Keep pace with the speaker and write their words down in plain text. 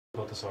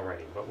this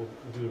already, but we'll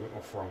do it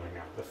more formally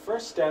now. The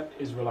first step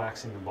is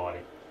relaxing the body.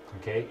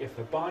 Okay, if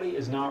the body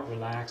is not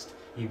relaxed,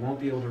 you won't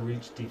be able to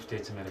reach deep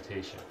states of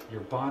meditation.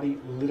 Your body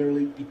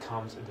literally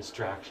becomes a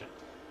distraction.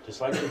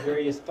 Just like the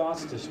various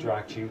thoughts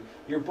distract you,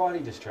 your body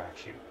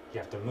distracts you. You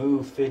have to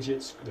move,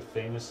 fidget, the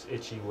famous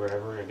itchy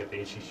wherever. I get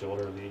the itchy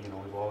shoulder.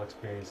 We've all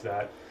experienced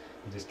that.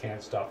 You just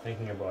can't stop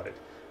thinking about it.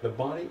 The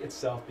body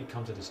itself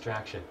becomes a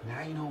distraction.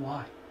 Now you know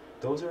why.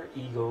 Those are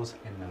egos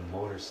in the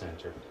motor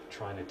center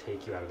trying to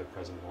take you out of the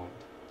present moment.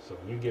 So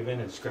when you give in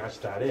and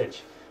scratch that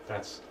itch,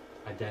 that's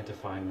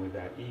identifying with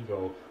that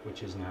ego,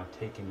 which is now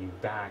taking you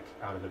back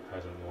out of the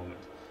present moment.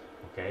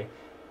 Okay?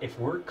 If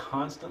we're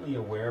constantly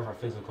aware of our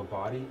physical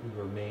body,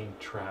 we remain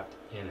trapped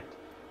in it.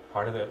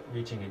 Part of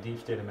reaching a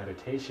deep state of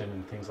meditation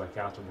and things like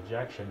astral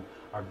projection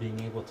are being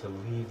able to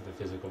leave the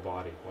physical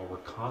body. While we're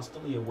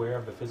constantly aware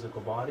of the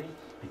physical body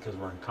because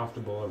we're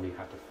uncomfortable or we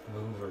have to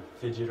move or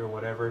fidget or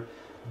whatever,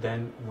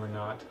 then we're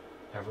not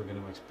ever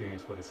going to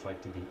experience what it's like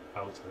to be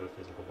outside of the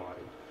physical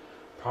body.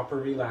 Proper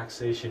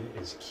relaxation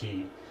is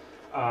key.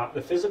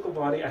 The physical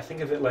body, I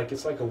think of it like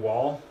it's like a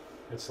wall.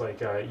 It's like,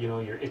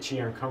 you're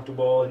itchy or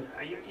uncomfortable, and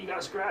you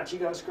gotta scratch,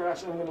 and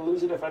I'm gonna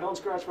lose it. If I don't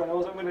scratch my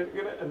nose, I'm gonna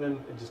get it, and then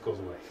it just goes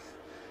away.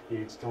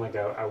 It's kind of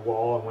like a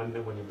wall,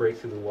 and when you break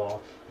through the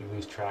wall, you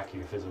lose track of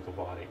your physical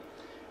body.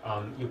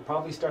 You'll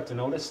probably start to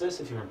notice this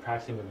if you've been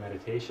practicing with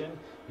meditation.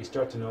 You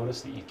start to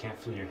notice that you can't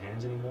feel your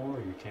hands anymore,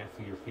 or you can't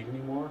feel your feet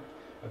anymore.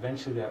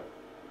 Eventually that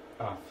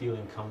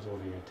feeling comes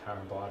over your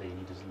entire body, and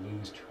you just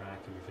lose track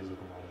of your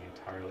physical body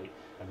entirely,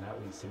 and that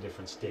leads to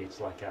different states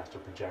like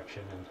astral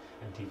projection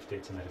and deep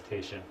states of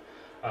meditation.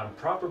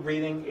 Proper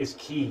breathing is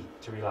key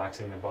to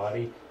relaxing the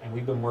body, and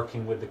we've been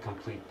working with the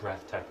complete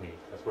breath technique.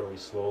 That's where we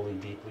slowly,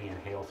 deeply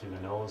inhale through the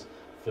nose,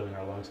 filling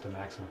our lungs to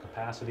maximum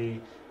capacity,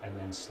 and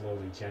then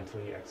slowly,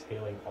 gently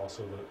exhaling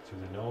also through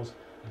the nose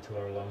until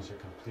our lungs are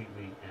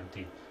completely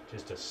empty.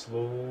 Just a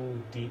slow,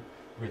 deep,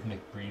 rhythmic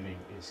breathing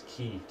is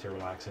key to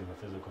relaxing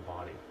the physical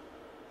body.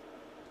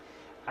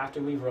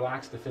 After we've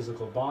relaxed the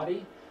physical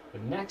body, the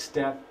next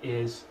step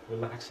is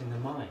relaxing the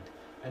mind.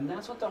 And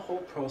that's what the whole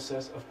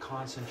process of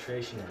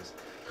concentration is.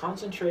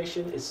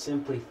 Concentration is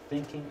simply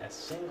thinking a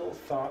single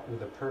thought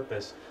with a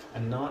purpose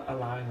and not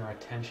allowing our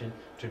attention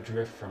to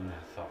drift from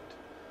that thought.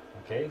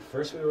 Okay,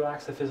 first we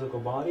relax the physical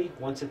body.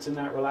 Once it's in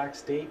that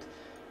relaxed state,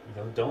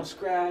 don't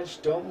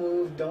scratch, don't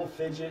move, don't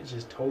fidget,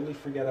 just totally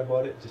forget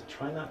about it. Just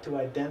try not to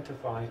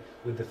identify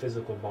with the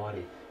physical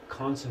body.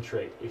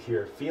 Concentrate. If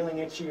you're feeling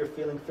itchy or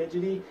feeling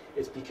fidgety,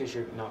 it's because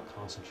you're not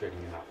concentrating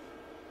enough.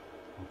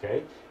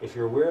 Okay? If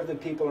you're aware of the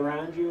people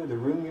around you, the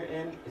room you're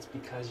in, it's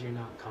because you're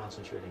not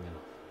concentrating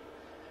enough.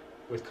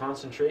 With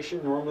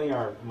concentration, normally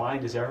our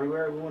mind is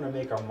everywhere. We want to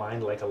make our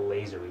mind like a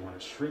laser. We want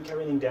to shrink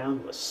everything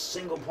down to a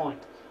single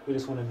point. We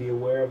just want to be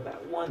aware of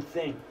that one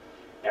thing.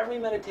 Every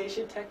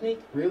meditation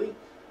technique, really,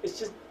 it's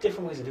just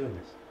different ways of doing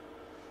this.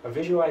 A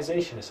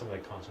visualization is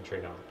something to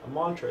concentrate on. A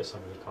mantra is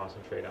something to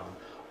concentrate on.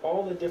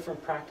 All the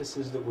different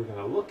practices that we're going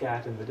to look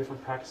at and the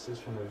different practices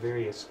from the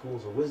various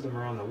schools of wisdom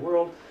around the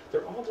world,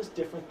 they're all just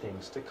different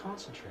things to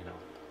concentrate on.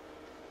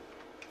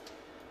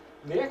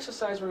 The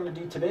exercise we're going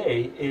to do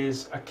today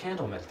is a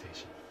candle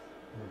meditation.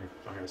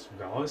 We're going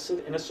to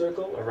sit in a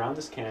circle around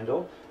this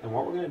candle, and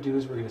what we're going to do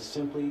is we're going to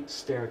simply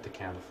stare at the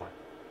candle flame.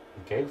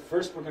 Okay,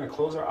 first we're going to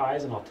close our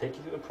eyes, and I'll take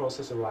you through the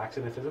process of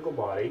relaxing the physical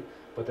body,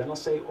 but then I'll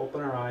say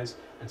open our eyes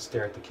and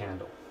stare at the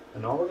candle.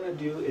 And all we're going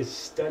to do is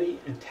study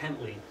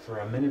intently for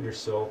a minute or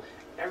so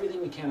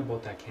everything we can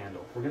about that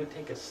candle. We're going to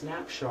take a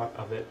snapshot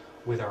of it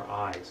with our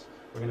eyes.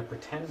 We're going to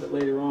pretend that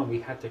later on we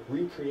had to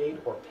recreate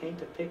or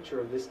paint a picture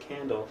of this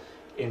candle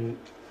in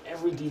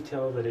every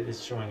detail that it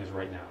is showing us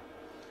right now.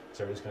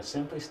 So we're just going to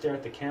simply stare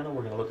at the candle.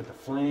 We're going to look at the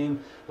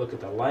flame, look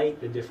at the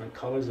light, the different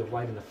colors of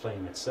light in the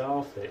flame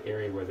itself, the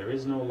area where there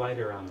is no light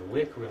around the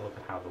wick. We're going to look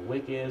at how the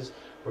wick is.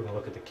 We're going to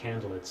look at the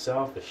candle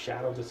itself, the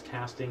shadows it's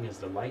casting as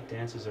the light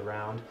dances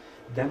around.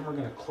 Then we're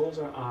going to close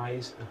our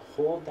eyes and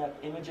hold that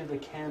image of the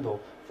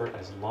candle for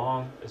as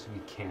long as we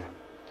can.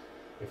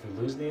 If we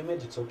lose the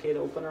image, it's okay to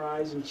open our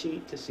eyes and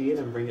cheat to see it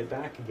and bring it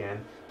back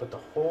again. But the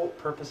whole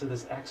purpose of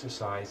this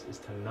exercise is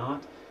to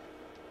not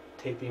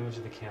take the image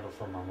of the candle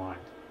from our mind.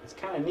 It's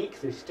kind of neat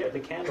because if you stare at the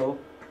candle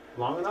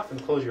long enough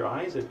and close your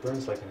eyes, it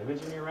burns like an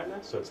image in your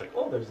retina. So it's like,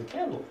 oh, there's the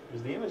candle,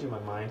 there's the image in my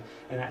mind,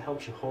 and that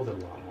helps you hold it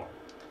a lot more.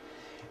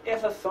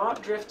 If a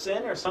thought drifts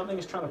in or something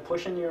is trying to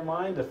push into your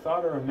mind, a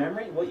thought or a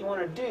memory, what you want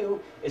to do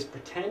is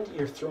pretend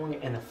you're throwing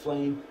it in a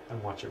flame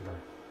and watch it burn.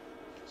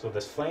 So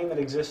this flame that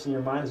exists in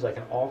your mind is like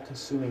an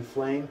all-consuming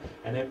flame,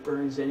 and it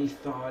burns any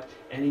thought,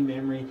 any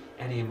memory,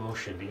 any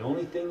emotion. The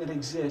only thing that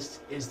exists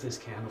is this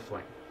candle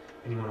flame.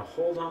 And you want to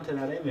hold on to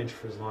that image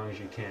for as long as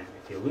you can.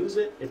 If you lose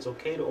it, it's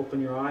okay to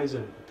open your eyes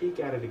and peek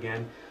at it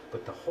again,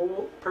 but the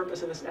whole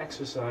purpose of this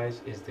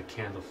exercise is the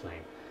candle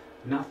flame.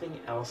 Nothing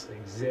else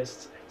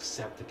exists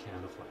except the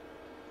candle flame.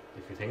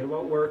 If you're thinking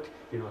about work,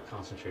 you're not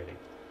concentrating.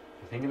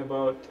 If you're thinking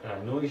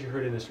about noise you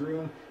heard in this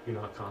room,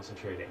 you're not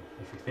concentrating.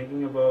 If you're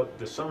thinking about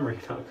the summer,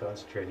 you're not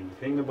concentrating. If you're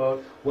thinking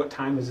about what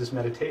time is this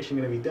meditation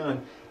going to be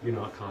done, you're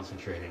not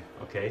concentrating.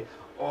 Okay?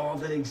 all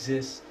that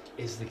exists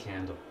is the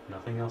candle.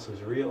 Nothing else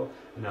is real,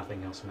 and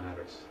nothing else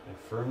matters. And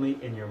firmly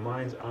in your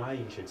mind's eye,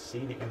 you should see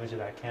the image of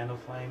that candle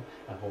flame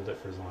and hold it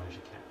for as long as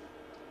you can.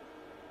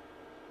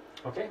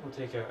 Okay, we'll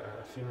take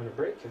a few minute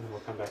break and then we'll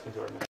come back into our